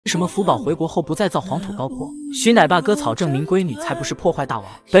什么福宝回国后不再造黄土高坡？徐奶爸割草证明闺女才不是破坏大王。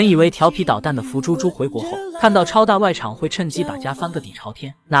本以为调皮捣蛋的福猪猪回国后，看到超大外场会趁机把家翻个底朝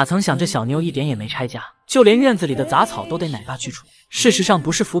天，哪曾想这小妞一点也没拆家，就连院子里的杂草都得奶爸去除。事实上不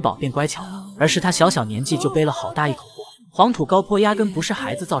是福宝变乖巧了，而是他小小年纪就背了好大一口锅。黄土高坡压根不是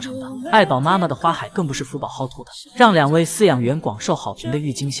孩子造成的，爱宝妈妈的花海更不是福宝薅土的。让两位饲养员广受好评的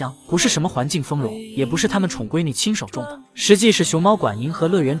郁金香，不是什么环境丰容，也不是他们宠闺女亲手种的，实际是熊猫馆银河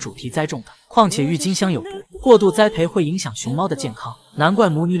乐园主题栽种的。况且郁金香有毒，过度栽培会影响熊猫的健康，难怪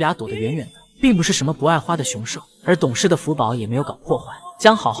母女俩躲得远远的，并不是什么不爱花的熊舍。而懂事的福宝也没有搞破坏，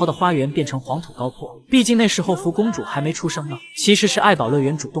将好好的花园变成黄土高坡。毕竟那时候福公主还没出生呢，其实是爱宝乐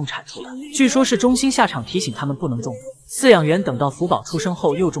园主动铲除的，据说是中心下场提醒他们不能种。饲养员等到福宝出生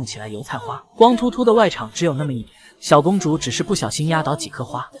后又种起来油菜花，光秃秃的外场只有那么一点。小公主只是不小心压倒几棵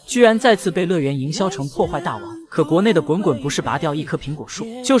花，居然再次被乐园营销成破坏大王。可国内的滚滚不是拔掉一棵苹果树，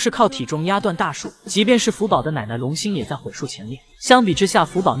就是靠体重压断大树，即便是福宝的奶奶龙心也在毁树前列。相比之下，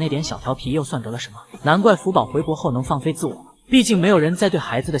福宝那点小调皮又算得了什么？难怪福宝回国后能放飞自我，毕竟没有人再对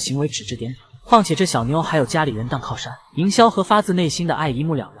孩子的行为指指点点。况且这小妞还有家里人当靠山，营销和发自内心的爱一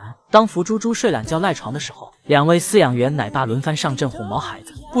目了然。当福猪猪睡懒觉赖床的时候，两位饲养员奶爸轮番上阵哄毛孩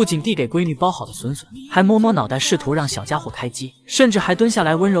子，不仅递给闺女包好的笋笋，还摸摸脑袋试图让小家伙开机，甚至还蹲下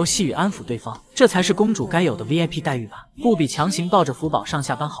来温柔细语安抚对方。这才是公主该有的 VIP 待遇吧，不比强行抱着福宝上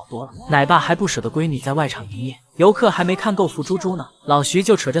下班好多了。奶爸还不舍得闺女在外场营业，游客还没看够福猪猪呢，老徐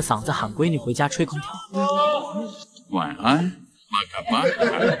就扯着嗓子喊闺女回家吹空调。晚安。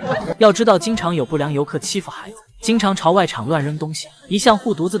要知道，经常有不良游客欺负孩子，经常朝外场乱扔东西。一向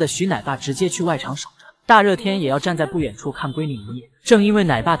护犊子的徐奶爸直接去外场守着，大热天也要站在不远处看闺女营业。正因为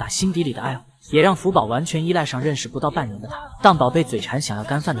奶爸打心底里的爱护，也让福宝完全依赖上认识不到半年的他。当宝贝嘴馋想要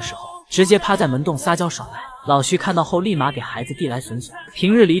干饭的时候，直接趴在门洞撒娇耍赖。老徐看到后立马给孩子递来笋笋。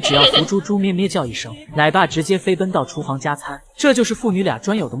平日里只要福猪猪咩咩叫一声，奶爸直接飞奔到厨房加餐，这就是父女俩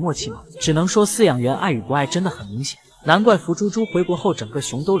专有的默契吗？只能说饲养员爱与不爱真的很明显。难怪福猪猪回国后整个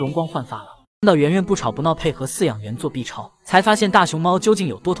熊都容光焕发了。看到圆圆不吵不闹配合饲养员做 B 超，才发现大熊猫究竟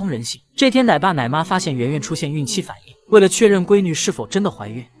有多通人性。这天奶爸奶妈发现圆圆出现孕期反应，为了确认闺女是否真的怀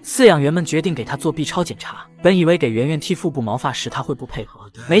孕，饲养员们决定给她做 B 超检查。本以为给圆圆剃腹部毛发时她会不配合，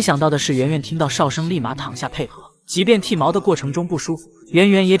没想到的是圆圆听到哨声立马躺下配合，即便剃毛的过程中不舒服，圆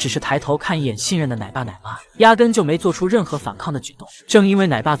圆也只是抬头看一眼信任的奶爸奶妈，压根就没做出任何反抗的举动。正因为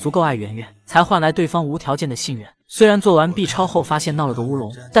奶爸足够爱圆圆，才换来对方无条件的信任。虽然做完 B 超后发现闹了个乌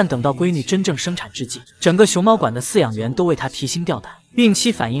龙，但等到闺女真正生产之际，整个熊猫馆的饲养员都为她提心吊胆。孕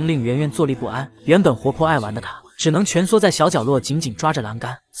期反应令圆圆坐立不安，原本活泼爱玩的她只能蜷缩在小角落紧紧抓着栏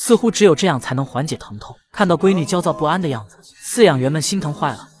杆，似乎只有这样才能缓解疼痛。看到闺女焦躁不安的样子，饲养员们心疼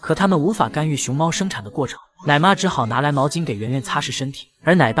坏了，可他们无法干预熊猫生产的过程。奶妈只好拿来毛巾给圆圆擦拭身体，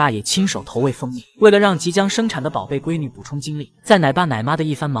而奶爸也亲手投喂蜂蜜。为了让即将生产的宝贝闺女补充精力，在奶爸奶妈的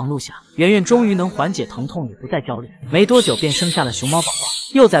一番忙碌下，圆圆终于能缓解疼痛，也不再焦虑。没多久便生下了熊猫宝宝。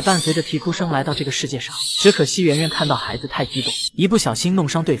幼崽伴随着啼哭声来到这个世界上，只可惜圆圆看到孩子太激动，一不小心弄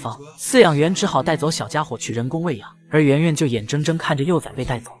伤对方，饲养员只好带走小家伙去人工喂养，而圆圆就眼睁睁看着幼崽被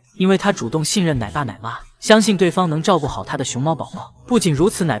带走。因为她主动信任奶爸奶妈，相信对方能照顾好她的熊猫宝宝。不仅如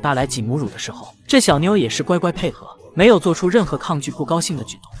此，奶爸来挤母乳的时候，这小妞也是乖乖配合，没有做出任何抗拒不高兴的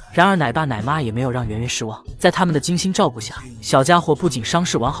举动。然而奶爸奶妈也没有让圆圆失望，在他们的精心照顾下，小家伙不仅伤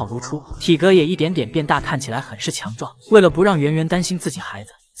势完好如初，体格也一点点变大，看起来很是强壮。为了不让圆圆担心自己孩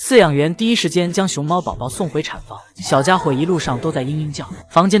子，饲养员第一时间将熊猫宝宝送回产房，小家伙一路上都在嘤嘤叫。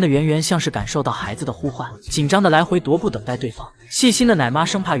房间的圆圆像是感受到孩子的呼唤，紧张的来回踱步等待对方。细心的奶妈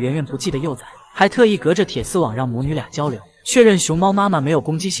生怕圆圆不记得幼崽，还特意隔着铁丝网让母女俩交流，确认熊猫妈妈没有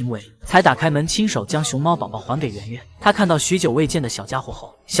攻击行为，才打开门亲手将熊猫宝宝还给圆圆。她看到许久未见的小家伙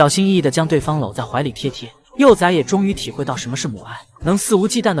后，小心翼翼地将对方搂在怀里贴贴。幼崽也终于体会到什么是母爱，能肆无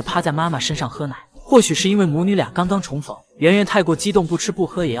忌惮地趴在妈妈身上喝奶。或许是因为母女俩刚刚重逢，圆圆太过激动，不吃不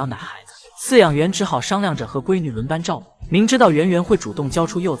喝也要奶孩子。饲养员只好商量着和闺女轮班照顾。明知道圆圆会主动交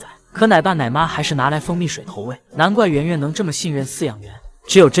出幼崽，可奶爸奶妈还是拿来蜂蜜水投喂。难怪圆圆能这么信任饲养员，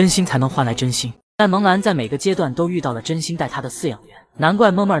只有真心才能换来真心。但萌兰在每个阶段都遇到了真心待她的饲养员，难怪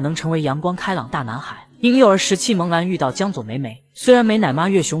萌儿能成为阳光开朗大男孩。婴幼儿时期，萌兰遇到江左梅梅，虽然没奶妈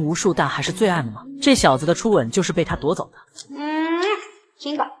越熊无数，但还是最爱萌。这小子的初吻就是被她夺走的。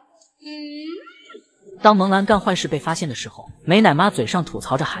亲吧。当萌兰干坏事被发现的时候，梅奶妈嘴上吐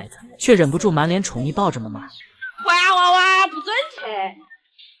槽着孩子，却忍不住满脸宠溺抱着萌兰。娃娃不准去。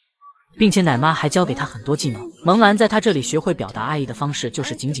并且奶妈还教给她很多技能。萌兰在她这里学会表达爱意的方式就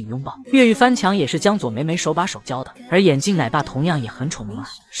是紧紧拥抱，越狱翻墙也是江左梅梅手把手教的。而眼镜奶爸同样也很宠萌兰，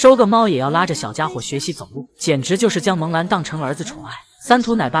收个猫也要拉着小家伙学习走路，简直就是将萌兰当成儿子宠爱。三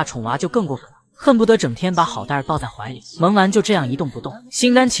图奶爸宠娃就更过分了，恨不得整天把好蛋儿抱在怀里。萌兰就这样一动不动，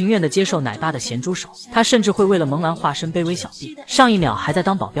心甘情愿地接受奶爸的咸猪手。他甚至会为了萌兰化身卑微小弟。上一秒还在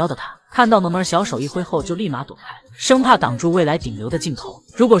当保镖的他，看到萌萌小手一挥后就立马躲开，生怕挡住未来顶流的镜头。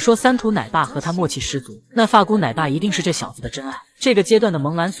如果说三图奶爸和他默契十足，那发姑奶爸一定是这小子的真爱。这个阶段的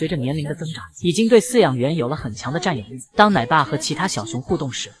萌兰随着年龄的增长，已经对饲养员有了很强的占有欲。当奶爸和其他小熊互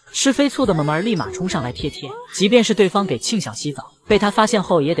动时，吃飞醋的萌萌立马冲上来贴贴，即便是对方给庆小洗澡，被他发现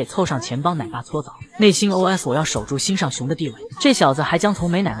后也得凑上前帮奶爸搓澡。内心 OS 我要守住心上熊的地位。这小子还将从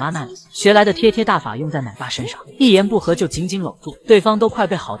美奶妈那里学来的贴贴大法用在奶爸身上，一言不合就紧紧搂住，对方都快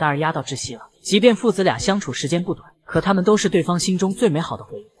被好大儿压到窒息了。即便父子俩相处时间不短，可他们都是对方心中最美好的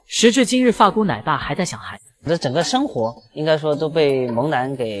回忆。时至今日，发姑奶爸还在想孩子。这整个生活应该说都被萌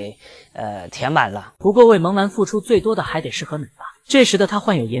兰给填满了。不过为萌兰付出最多的还得是和奶爸。这时的他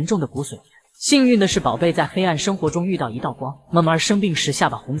患有严重的骨髓炎。幸运的是，宝贝在黑暗生活中遇到一道光。萌儿生病时下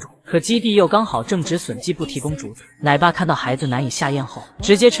巴红肿，可基地又刚好正值损季不提供竹子。奶爸看到孩子难以下咽后，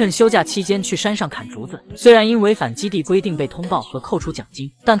直接趁休假期间去山上砍竹子。虽然因违反基地规定被通报和扣除奖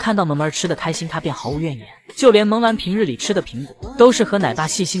金，但看到萌儿吃得开心，他便毫无怨言。就连萌兰平日里吃的苹果，都是和奶爸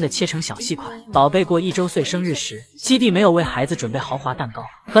细心的切成小细块。宝贝过1周岁生日时，基地没有为孩子准备豪华蛋糕，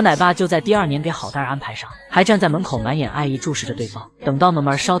可奶爸就在第2年给好蛋儿安排上，还站在门口满眼爱意注视着对方。等到萌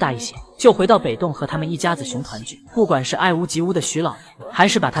儿稍大一些，就回到北洞和他们一家子熊团聚。不管是爱屋及乌的徐老爷，还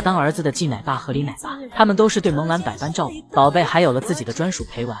是把他当儿子的季奶爸和李奶爸，他们都是对萌兰百般照顾。宝贝还有了自己的专属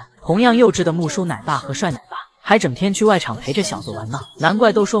陪玩，同样幼稚的木叔奶爸和帅奶爸，还整天去外场陪着小子玩呢。难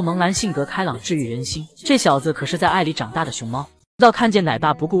怪都说萌兰性格开朗，治愈人心。这小子可是在爱里长大的熊猫。直到看见奶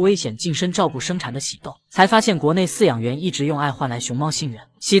爸不顾危险近身照顾生产的喜豆，才发现国内饲养员一直用爱换来熊猫信任。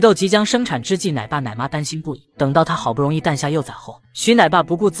喜豆即将生产之际，奶爸奶妈担心不已。等到他好不容易诞下幼崽后，徐奶爸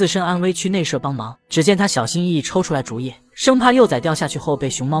不顾自身安危去内舍帮忙。只见他小心翼翼抽出来竹叶，生怕幼崽掉下去后被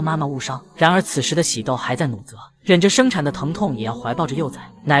熊猫妈妈误伤。然而此时的喜豆还在努责，忍着生产的疼痛也要怀抱着幼崽。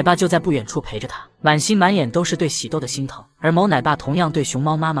奶爸就在不远处陪着他，满心满眼都是对喜豆的心疼。而某奶爸同样对熊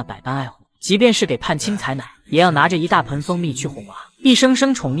猫妈妈百般爱护，即便是给盼亲采奶，也要拿着一大盆蜂蜜去哄娃，一声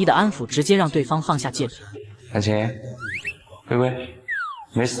声宠溺的安抚，直接让对方放下戒指。小青，乖乖，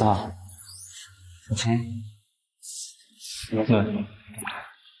没事啊。小青，没事。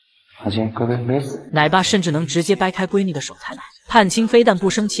小青，乖乖，没事。奶爸甚至能直接掰开闺女的手采奶。盼亲非但不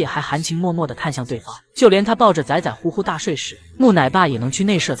生气，还含情脉脉地看向对方。就连他抱着崽崽呼呼大睡时，木奶爸也能去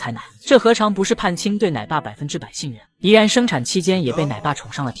内舍采奶。这何尝不是盼亲对奶爸100%信任？怡然生产期间也被奶爸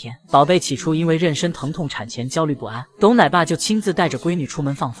宠上了天。宝贝起初因为妊娠疼痛，产前焦虑不安，董奶爸就亲自带着闺女出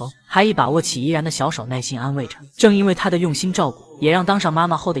门放风，还一把握起怡然的小手，耐心安慰着。正因为他的用心照顾，也让当上妈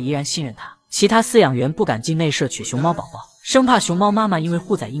妈后的怡然信任他。其他饲养员不敢进内舍取熊猫宝宝，生怕熊猫妈妈因为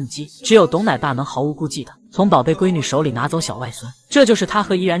护崽应激。只有董奶爸能毫无顾忌的从宝贝闺女手里拿走小外孙，这就是他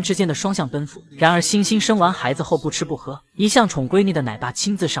和怡然之间的双向奔赴。然而欣欣生完孩子后不吃不喝，一向宠闺女的奶爸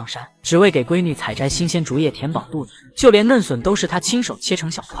亲自上山，只为给闺女采摘新鲜竹叶填饱肚子，就连嫩笋都是他亲手切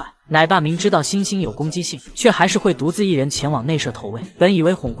成小块。奶爸明知道欣欣有攻击性，却还是会独自一人前往内舍投喂。本以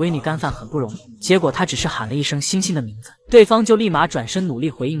为哄闺女干饭很不容易，结果他只是喊了一声欣欣的名字，对方就立马转身努力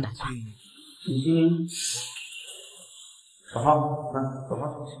回应奶爸。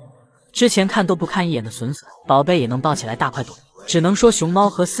之前看都不看一眼的笋笋，宝贝也能抱起来大快朵颐。只能说熊猫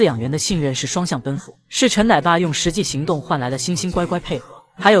和饲养员的信任是双向奔赴，是陈奶爸用实际行动换来的欣欣乖乖配合。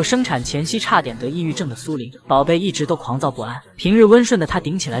还有生产前夕差点得抑郁症的苏玲，宝贝一直都狂躁不安。平日温顺的他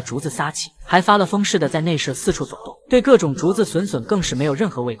顶起来竹子撒气，还发了疯似的在内舍四处走动，对各种竹子笋笋更是没有任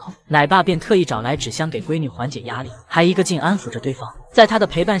何胃口。奶爸便特意找来纸箱给闺女缓解压力，还一个劲安抚着对方。在他的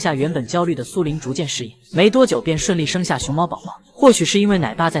陪伴下，原本焦虑的苏玲逐渐适应，没多久便顺利生下熊猫宝宝。或许是因为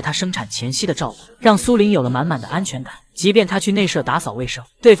奶爸在她生产前夕的照顾，让苏玲有了满满的安全感。即便她去内舍打扫卫生，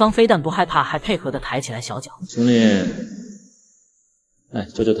对方非但不害怕，还配合的抬起来小脚。兄弟，来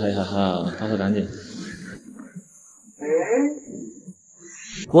救救他一下哈，打扫干净。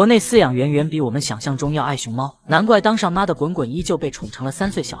国内饲养员远比我们想象中要爱熊猫，难怪当上妈的滚滚依旧被宠成了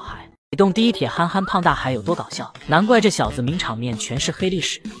3岁小孩。北洞第一铁憨憨胖大海有多搞笑，难怪这小子名场面全是黑历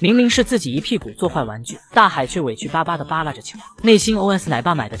史。明明是自己一屁股做坏玩具，大海却委屈巴巴的扒拉着球，内心 OS 奶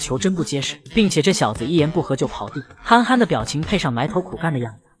爸买的球真不结实，并且这小子一言不合就刨地。憨憨的表情配上埋头苦干的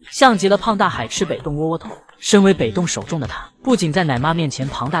样子，像极了胖大海吃北洞窝窝头。身为北洞首众的他，不仅在奶妈面前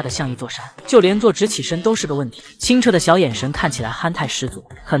庞大的像一座山，就连坐直起身都是个问题。清澈的小眼神看起来憨态十足，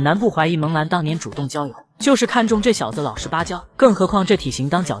很难不怀疑萌兰当年主动交友，就是看中这小子老实巴交，更何况这体型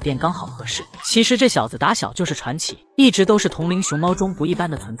当脚垫刚好合适。其实这小子打小就是传奇，一直都是同龄熊猫中不一般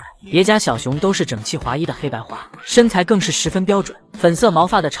的存在。别家小熊都是整齐划一的黑白花，身材更是十分标准，粉色毛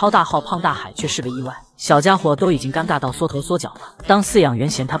发的超大号胖大海却是个意外。小家伙都已经尴尬到缩头缩脚了。当饲养员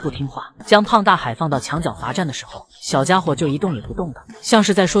嫌他不听话，将胖大海放到墙角罚站的时候，小家伙就一动也不动的，像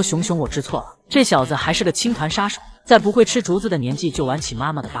是在说熊熊我知错了。这小子还是个青团杀手，在不会吃竹子的年纪就玩起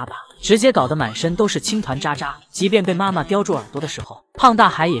妈妈的粑粑，直接搞得满身都是青团渣渣。即便被妈妈叼住耳朵的时候，胖大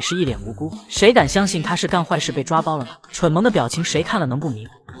海也是一脸无辜。谁敢相信他是干坏事被抓包了呢？蠢萌的表情谁看了能不迷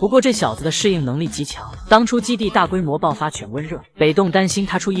糊？不过这小子的适应能力极强，当初基地大规模爆发犬瘟热，北洞担心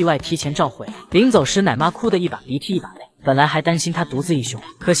他出意外提前召回，临走时奶妈哭得一把鼻涕一把泪。本来还担心他独自一雄，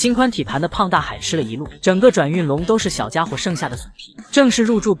可心宽体盘的胖大海吃了一路，整个转运笼都是小家伙剩下的损皮。正式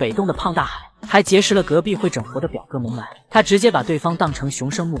入住北洞的胖大海，还结识了隔壁会整活的表哥萌男，他直接把对方当成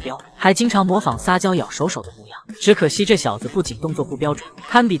雄生目标，还经常模仿撒娇咬手手的模样。只可惜这小子不仅动作不标准，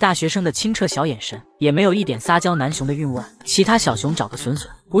堪比大学生的清澈小眼神，也没有一点撒娇男熊的韵味。其他小熊找个损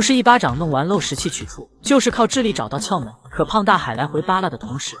损，不是一巴掌弄完漏食器取出，就是靠智力找到窍门。可胖大海来回扒拉的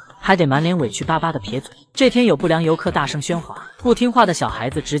同时，还得满脸委屈巴巴的撇嘴。这天有不良游客大声喧哗，不听话的小孩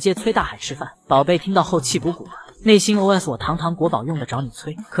子直接催大海吃饭。宝贝听到后气鼓鼓的，内心 OS 我堂堂国宝用得着你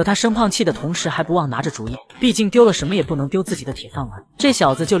催？可他生胖气的同时还不忘拿着竹叶，毕竟丢了什么也不能丢自己的铁饭碗。这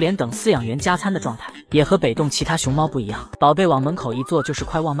小子就连等饲养员加餐的状态也和北洞其他熊猫不一样，宝贝往门口一坐就是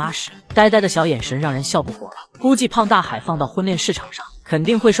快忘妈时，呆呆的小眼神让人笑不活了。估计胖大海放到婚恋市场上肯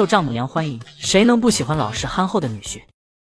定会受丈母娘欢迎，谁能不喜欢老实憨厚的女婿？